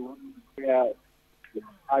also want to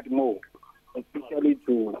add more, especially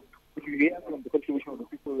to, if you hear from the contribution of the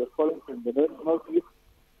people who are calling from the northeast,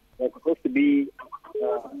 there's supposed to be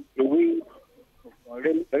a way of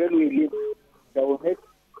railway link that will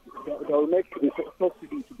make the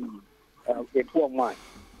subsidy to be a poor man,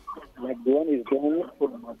 like the one is done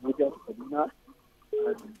from Abuja to Kaduna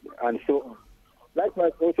and so on.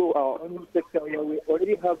 Likewise, also our own sector here, we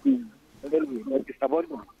already have the railway, but it's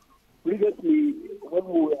abandoned. Previously, when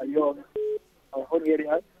we were young, our own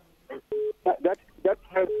areas. That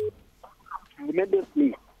helps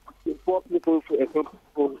tremendously to poor people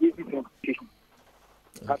for easy transportation.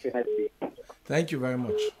 Have a nice day. Thank you very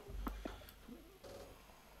much.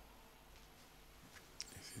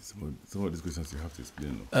 Some of these questions you have to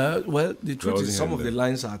explain. Well, the truth is some of the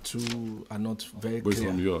lines are not very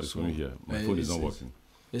clear. It's from here. My phone is not working.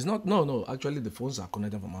 It's not. No. Actually, the phones are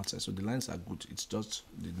connected from outside, so the lines are good. It's just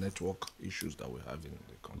the network issues that we have in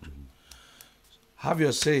the country. Have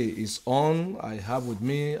Your Say is on. I have with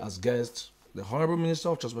me as guest the Honourable Minister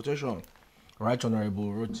of Transportation, Right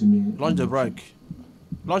Honourable Rotimi. Launch the break.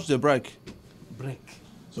 Launch the break.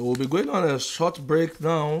 So we'll be going on a short break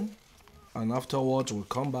now, and afterwards we'll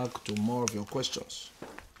come back to more of your questions.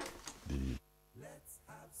 Let's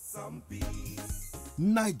have some peace.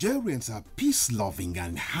 Nigerians are peace-loving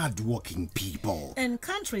and hard-working people. And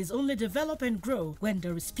countries only develop and grow when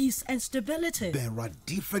there is peace and stability. There are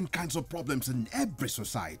different kinds of problems in every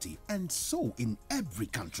society, and so in every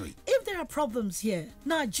country. If there are problems here,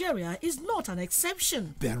 Nigeria is not an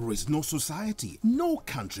exception. There is no society, no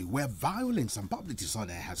country where violence and public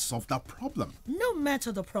disorder has solved that problem. No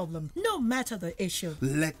matter the problem, no matter the issue.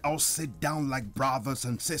 Let us sit down like brothers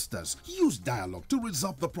and sisters. Use dialogue to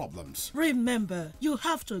resolve the problems. Remember, you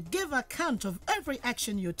have to give account of every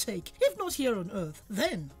action you take, if not here on earth,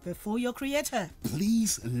 then before your creator.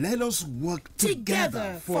 Please let us work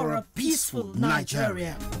together for a peaceful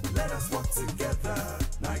Nigeria. Let us work together.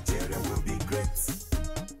 Nigeria will be great.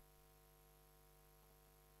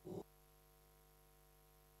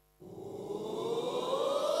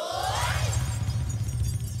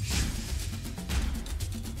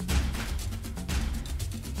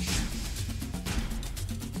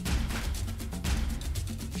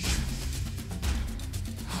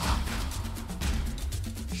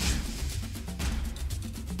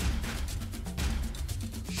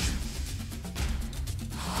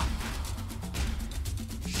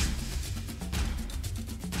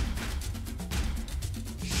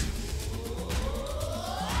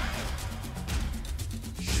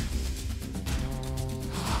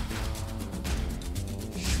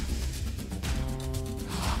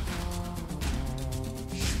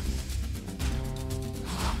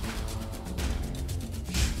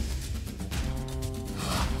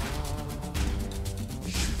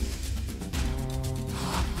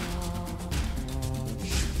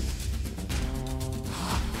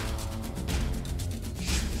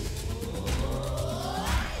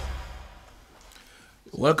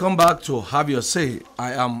 Welcome back to Have Your Say.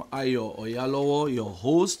 I am Ayo Oyalowo, your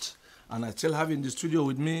host, and I still have in the studio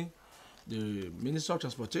with me the Minister of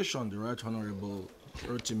Transportation, the Right Honourable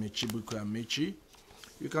Rotimi Amaechi.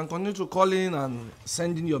 You can continue to call in and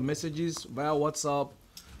send in your messages via WhatsApp,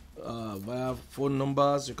 via phone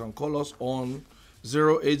numbers. You can call us on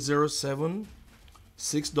 0807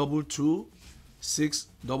 622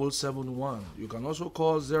 6771. You can also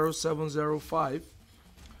call 0705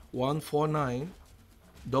 149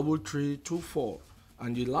 3324,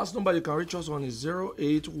 and the last number you can reach us on is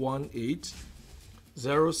 0818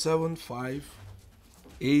 075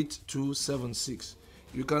 8276.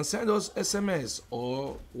 You can send us SMS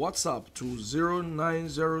or WhatsApp to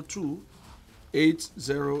 0902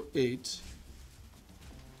 808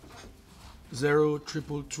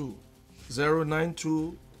 0222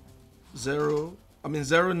 0902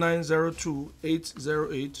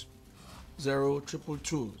 808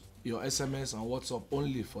 0222. Your SMS and WhatsApp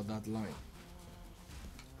only for that line.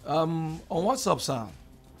 On WhatsApp, sir,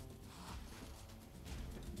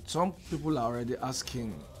 some people are already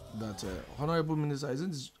asking that Honourable Minister,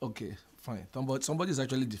 isn't this okay? Fine. Somebody is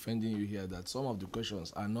actually defending you here that some of the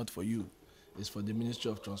questions are not for you. It's for the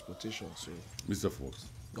Ministry of Transportation. So, Minister of Works.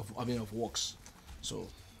 Of Works. So,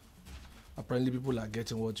 apparently people are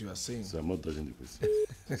getting what you are saying. So I'm not dodging the question.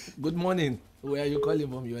 Good morning. Where are you calling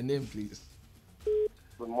from? Your name, please.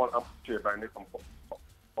 Good morning. I'm Chief by name from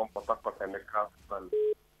Port Harcourt, Emeka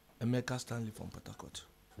Stanley. Emeka Stanley from Port Harcourt.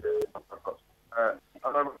 Yes, Port Harcourt.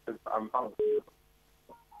 I'm proud of you.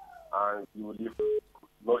 And you will live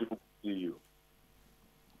not even to see you.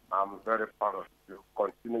 I'm very proud of you.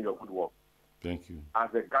 Continue your good work. Thank you.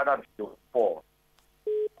 As a gathered before,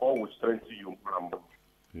 all will strengthen you more and more.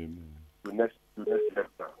 Amen. To next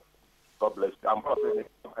chapter. God bless you. I'm proud of you.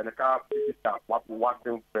 And I can't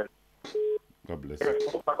watching first. God bless you.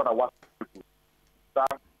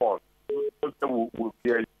 Will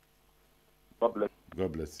hear you. God bless you.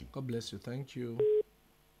 God bless you. God bless you. Thank you.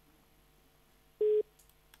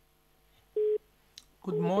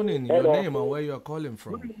 Good morning. Your name and where you are calling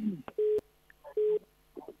from?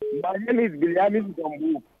 My name is Bilyamin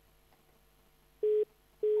Gambu.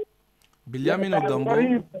 Bilyamin of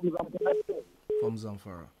Gambu. From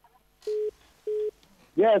Zamfara.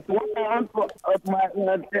 Yes, what I want for first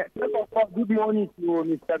of all, good morning to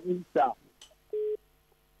Mr. Minister.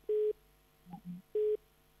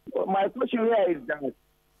 My question here is that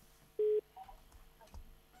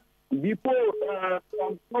before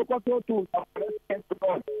from Sokoto to the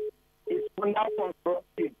road is under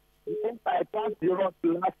construction. Since I passed the road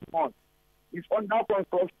last month, it's under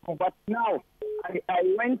construction. But now I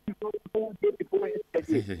went to Sokoto before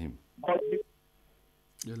yesterday. But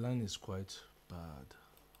the line is quite bad.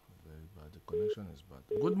 Very bad. The connection is bad.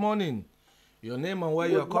 Good morning. Your name and where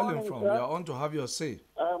you are calling from. Sir. You are on to have your say.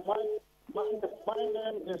 My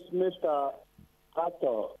name is Mr.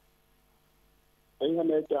 Arthur.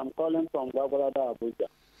 I'm calling from Gabarada, Abuja.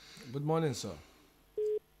 Good morning, sir.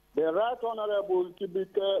 The Right Honourable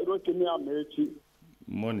Kibike Rotimi Amaechi.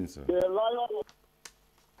 Morning, sir. The Lion.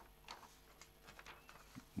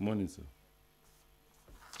 Morning, sir.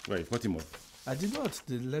 Right, cut him off. I did not.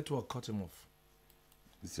 The network cut him off.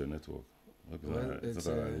 It's your network. Okay, Well, it's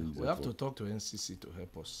we have to talk to NCC to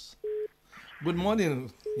help us. Good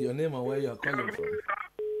morning. Your name and where you are calling from.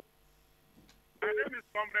 My name is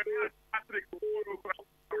Comrade Patrick.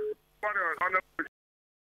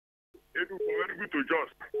 Very good to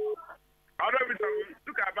just. I don't know if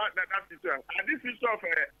look about that picture. And this picture of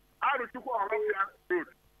how to go along the road.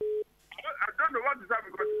 I don't know what is that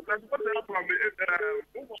because that's what they have from the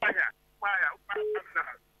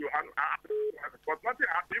but nothing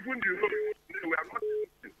happened. Even the road, we are not.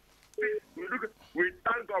 We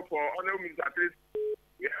thank God for Honourable Minister at least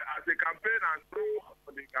as a campaign and strong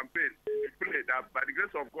for the campaign. We pray that by the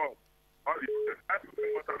grace of God, all the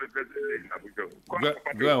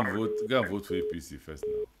Go and vote for APC first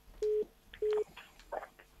now.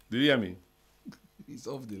 Did you hear me? He's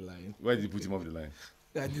off the line. Why did you put him off the line?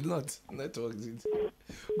 I did not. Network did.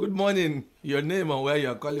 Good morning. Your name and where you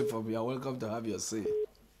are calling from. You are welcome to have your say.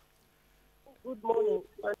 Good morning.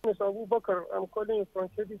 My name is Abubakar. I'm calling you from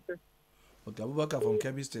Kebbi State. Okay, Abubakar from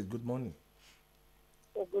Kebbi State. Good morning.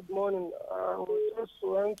 Good morning. We just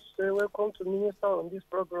want to say welcome to Minister on this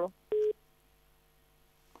program.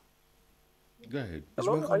 Go ahead. It's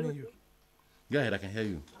Hello? welcoming you. Go ahead, I can hear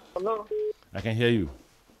you. Hello? I can hear you.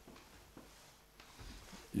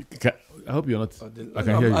 I hope you're not. I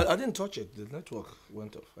can hear you. I didn't touch it. The network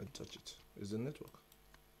went off. I didn't touch it. It's the network.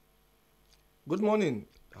 Good morning.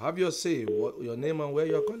 Have your say. What your name and where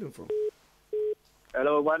you are calling from?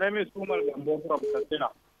 Hello, my name is Umar Gambo from Katsina.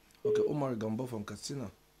 Okay, Umar Gambo from Katsina.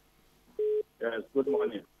 Yes, good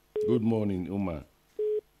morning. Good morning, Umar.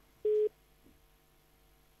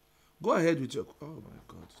 Go ahead with your. Oh my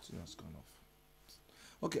God, it has gone off.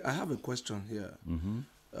 Okay, I have a question here.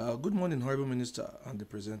 Good morning, Honourable Minister and the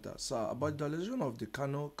presenter. Sir, about the realization of the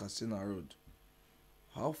Kano Katsina Road,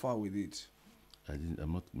 how far with it? I'm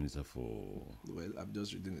not minister for. Well, I'm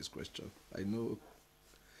just reading this question. I know.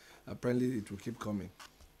 Apparently, it will keep coming.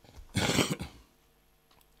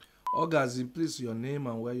 Ogazi, please, your name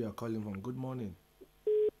and where you are calling from. Good morning.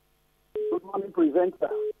 Good morning, presenter.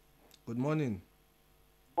 Good morning.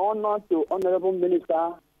 Honor to Honourable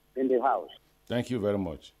Minister in the House. Thank you very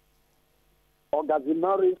much. Ogazi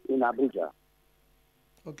Norris in Abuja.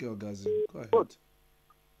 Okay, Ogazi, go ahead.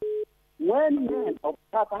 When men of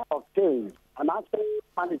character of change and access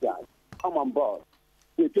managers come on board,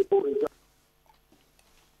 the people enjoy.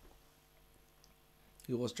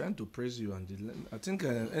 He was trying to praise you, and I think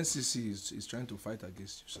NCC is trying to fight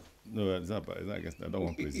against you, sir. No, it's not against. I don't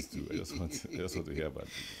want praises too. I just want to hear about it.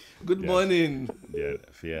 Good morning. Yeah,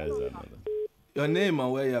 fears and all that. Your name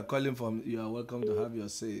and where you are calling from. You are welcome to have your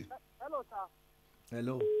say. Hello, sir.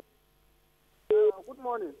 Hello. Good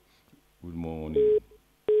morning. Good morning.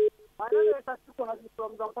 My name is Asiko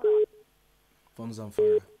from Zamfara. From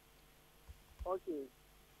Zamfara. Okay.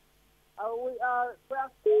 We are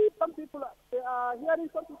seeing some people, they are hearing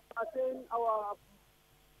some people are saying our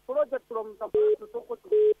project from Zamfara to Sokoto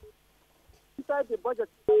inside the budget,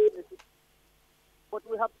 but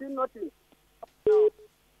we have seen nothing.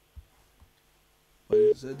 But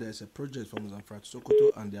you said there's a project from Zamfara to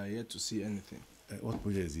Sokoto and they are yet to see anything. What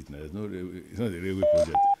project is it now? It's not a railway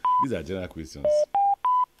project. These are general questions.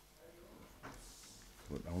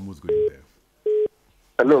 But I'm almost going there.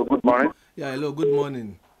 Hello, good morning. Yeah, hello, good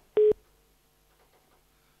morning.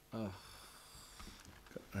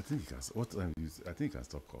 I think he can. What time is? I think he can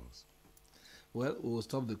stop calls. Well, we'll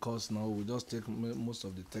stop the calls now. We'll just take most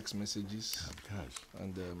of the text messages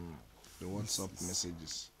and the WhatsApp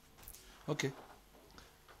messages. Okay.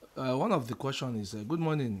 One of the questions is, good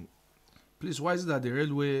morning. Please, why is it that the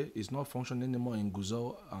railway is not functioning anymore in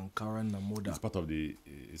Gusau and Karan Namoda? It's part of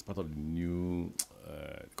the new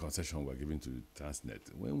concession we're giving to Transnet.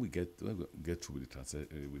 When we get through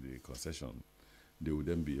with the concession, they will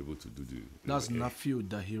then be able to do the. That's Nafiu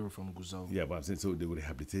Dahiro from Gusau. Yeah, but I'm saying so they will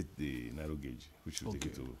rehabilitate the narrow gauge, which will take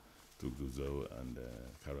it to Gusau and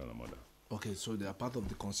Karan Namoda. Okay, so they are part of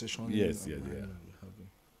the concession. Yes, yeah, they are.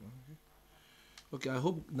 Okay, I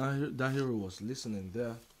hope Dahiro was listening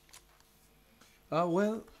there. I'm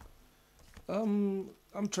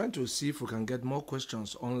trying to see if we can get more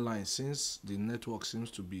questions online since the network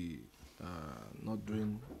seems to be not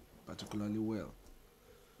doing particularly well.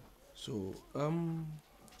 So,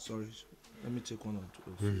 sorry, let me take one or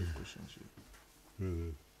two questions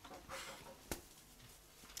here.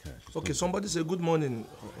 Okay, somebody say, good morning,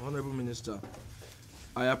 Honourable Minister.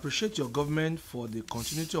 I appreciate your government for the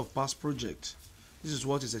continuity of past projects. This is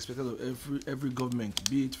what is expected of every government,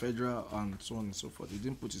 be it federal and so on and so forth. He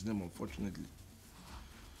didn't put his name, unfortunately.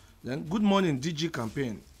 Then, good morning, DG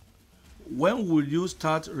campaign. When will you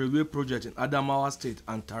start railway project in Adamawa State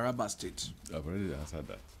and Taraba State? I've already answered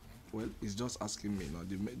that. Well, he's just asking me now.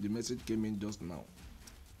 The message came in just now.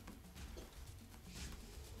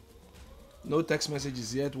 No text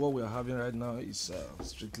messages yet. What we are having right now is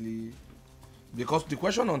strictly... Because the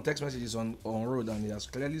question on text message is on road, and he has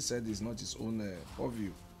clearly said it's not his own purview.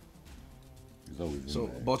 So,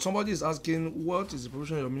 but somebody is asking, what is the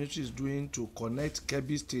provision your ministry is doing to connect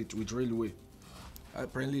Kebbi State with railway?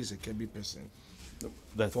 Apparently, he's a Kebbi person.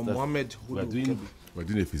 Mohammed, we're doing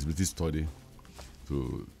a feasibility study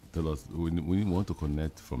to tell us we want to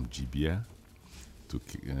connect from Jibia to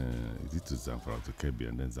Zamfara to Kebbi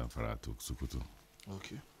and then Zamfara to Sokoto.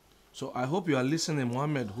 Okay. So I hope you are listening,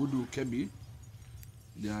 Mohammed Hudu Kebbi.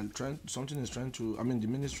 They are trying. Something is trying to. I mean, the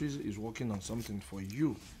ministry is working on something for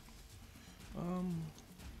you.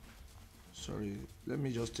 Sorry. Let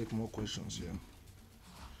me just take more questions here.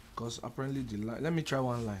 Because apparently the line. Let me try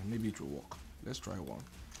one line. Maybe it will work. Let's try one.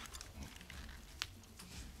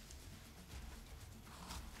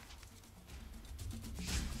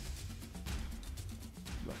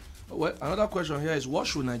 Well, another question here is: what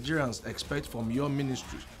should Nigerians expect from your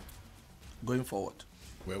ministry going forward?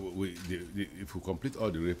 Well, if we complete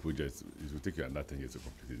all the rail projects, it will take you another 10 years to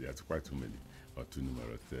complete it. There are quite too many, or too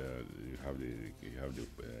numerous. You have the.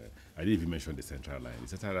 I didn't even mention the central line. The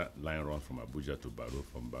central line runs from Abuja to Baro,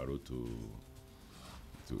 from Baro to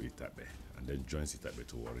Itabe, and then joins Itabe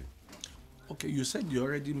to Warri. Okay, you said you're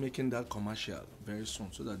already making that commercial very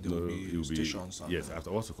soon, so that there will be stations. Yes,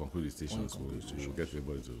 after also conclude the stations, we'll get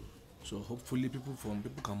everybody to. So hopefully people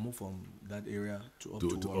can move from that area up to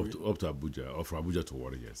Abuja, or from Abuja to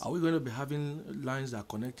Warri. Yes. Are we going to be having lines that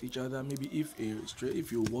connect each other? Maybe if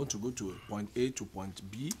you want to go to point A to point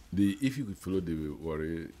B. If you could follow the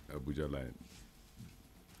Warri Abuja line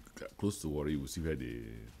close to Warri, you will see where the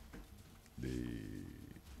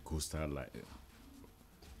coastal line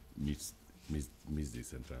meets the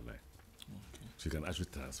central line. Okay. So you can actually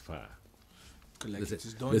transfer. Let's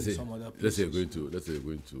say you're going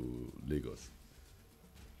to Lagos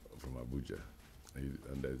from Abuja, and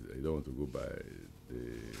you don't want to go by the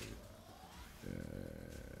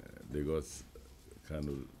Lagos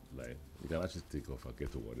Kano line. You can actually take off and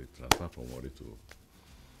get to Warri, transfer from Warri to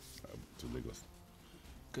Lagos.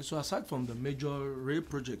 Okay, so aside from the major rail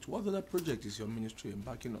project, what other project is your ministry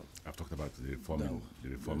embarking on? I've talked about the reform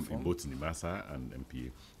in both NIMASA and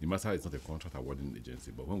MPA. NIMASA is not a contract awarding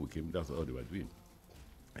agency, but when we came, that's all they were doing.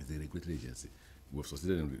 It's a regulatory agency. We've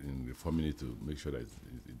succeeded in reforming it to make sure that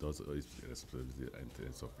it does its responsibility in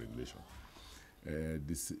terms of regulation.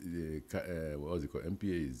 What was it called?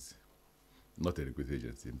 MPA is not a regulatory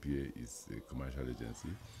agency. MPA is a commercial agency,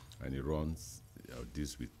 and it runs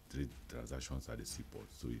deals with trade transactions at the seaport.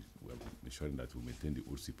 So we're ensuring that we maintain the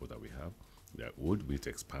old seaport that we have. They are old. We need to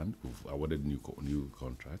expand. We've awarded new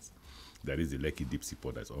contracts. There is the Lekki deep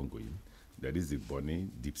seaport that's ongoing. There is the Bonny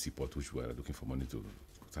deep seaport, which we are looking for money to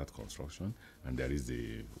start construction, and there is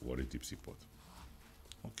the Warri deep seaport.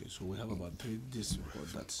 Okay, so we have about 3 deep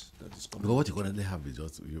seaport that is coming. But what you currently have is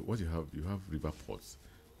just what you have river ports,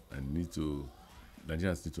 and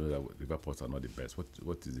Nigerians need to know that river ports are not the best. What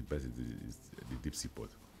is the best is the deep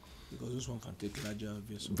seaport. Because this one can take larger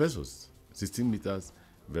vessels. Vessels, 16 meters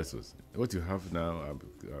vessels. What you have now are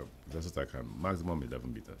vessels that can maximum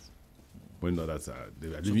 11 meters. When others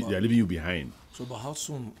they are leaving you behind. So, but how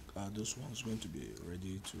soon are those ones going to be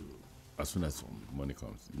ready to? As soon as money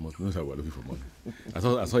comes, you must know that we're looking for money. I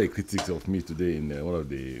saw a critic of me today in one of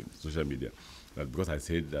the social media that because I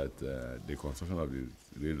said that the construction of the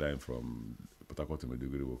rail line from Port Harcourt to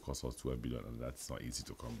Maiduguri will cost us 12 billion, and that's not easy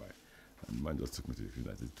to come by. And the man just took me to the field.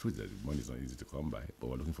 I said, the truth is that the money is not easy to come by, but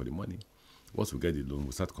we're looking for the money. Once we get the loan,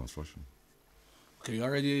 we'll start construction. Okay, you're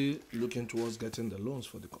already looking towards getting the loans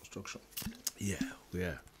for the construction. Yeah.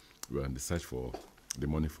 We're on the search for the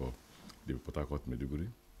money for the Port Harcourt Maiduguri,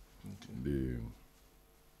 the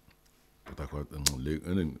Port Harcourt,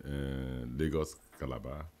 Lagos,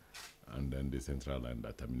 Calabar, and then the central line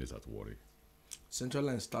that terminates at Warri. Central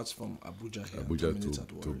line starts from Abuja here.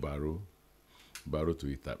 Abuja to Baro to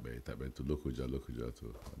Itabe to Lokoja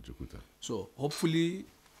to Jokuta. So hopefully,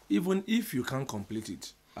 even if you can't complete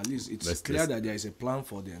it, at least it's clear that there is a plan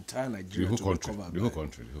for the entire Nigeria to recover the whole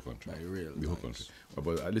country. By rail. The whole country.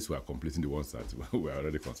 But at least we are completing the ones that we are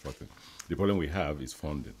already constructing. The problem we have is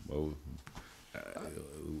funding. Well,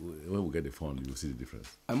 when we get the fund, you will see the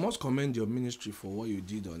difference. I must commend your ministry for what you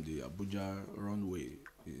did on the Abuja runway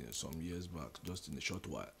some years back, just in a short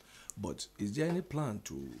while. But is there any plan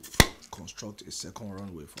to construct a second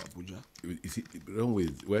runway for Abuja? You see, runway,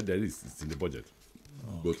 where there is, it's in the budget.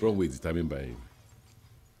 But runway is determined by...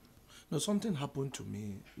 No, something happened to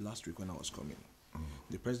me last week when I was coming.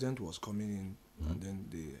 The president was coming in, and then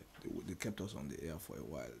they kept us on the air for a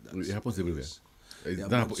while. It happens everywhere. It's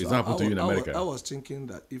not happened to you in America. I was thinking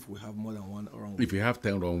that if we have more than one runway... If you have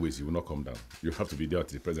 10 runways, you will not come down. You have to be there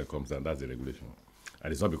until the president comes down. That's the regulation.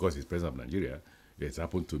 And it's not because he's president of Nigeria. It's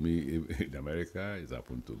happened to me in America. It's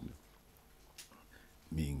happened to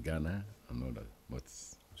me in Ghana and all that. But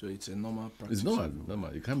so it's a normal practice. It's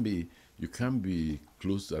normal. You can't be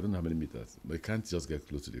close. I don't know how many meters, but you can't just get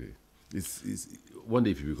close to the. It's one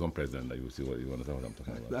day if you become president, you will see what you understand what I'm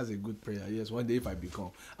talking about. That's a good prayer. Yes, one day if I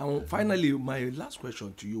become. And finally, my last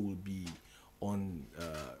question to you will be on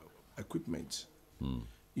equipment.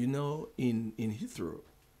 You know, in Heathrow,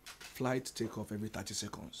 flights take off every 30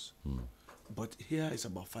 seconds. But here it's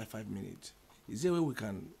about 5 minutes. Is there a way we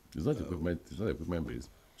can... It's not equipment. It's not equipment based.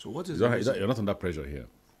 So what is... You're not under pressure here.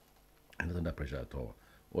 You're not under pressure at all.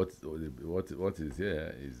 What is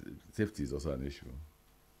here is safety is also an issue.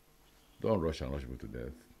 Don't rush people to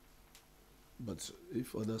death. But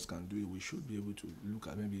if others can do it, we should be able to look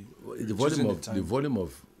at maybe the volume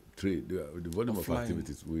of trade, the volume of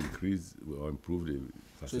activities will increase or improve the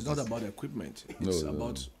facilities. So it's not about equipment. It's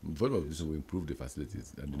about the volume of this will improve the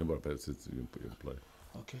facilities and the number of persons you employ.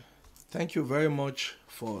 Okay. Thank you very much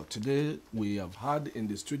for today. We have had in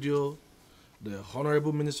the studio the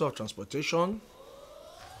Honourable Minister of Transportation,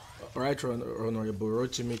 Right Honourable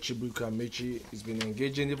Rotimi Amaechi. He's been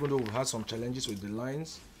engaging, even though we've had some challenges with the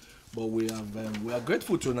lines. But we are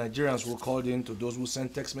grateful to Nigerians who called in, to those who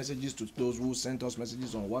sent text messages, to those who sent us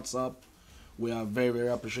messages on WhatsApp. We are very, very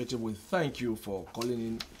appreciative. We thank you for calling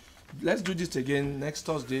in. Let's do this again next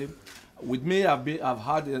Thursday. With me, I've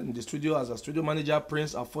had in the studio as a studio manager,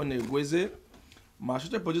 Prince Afone Egweze. My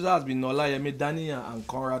associate producer has been Nola Yemi Dania and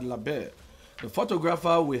Conrad Labe. The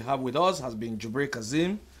photographer we have with us has been Jubril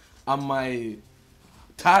Kazim. And my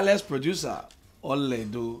tireless producer,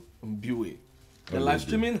 Oledo Mbiwe. The live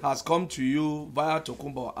streaming has come to you via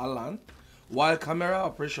Tokumbo Alan, while camera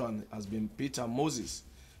operation has been Peter Moses.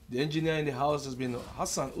 The engineer in the house has been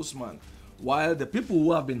Hassan Usman, while the people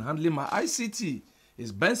who have been handling my ICT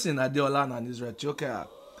is Benson Adeola and Israel Tioka.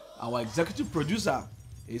 Our executive producer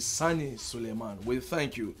is Sani Suleiman. We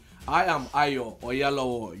thank you. I am Ayo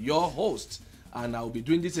Oyalowo, your host, and I will be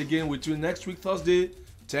doing this again with you next week, Thursday,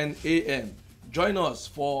 10 a.m. Join us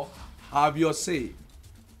for Have Your Say.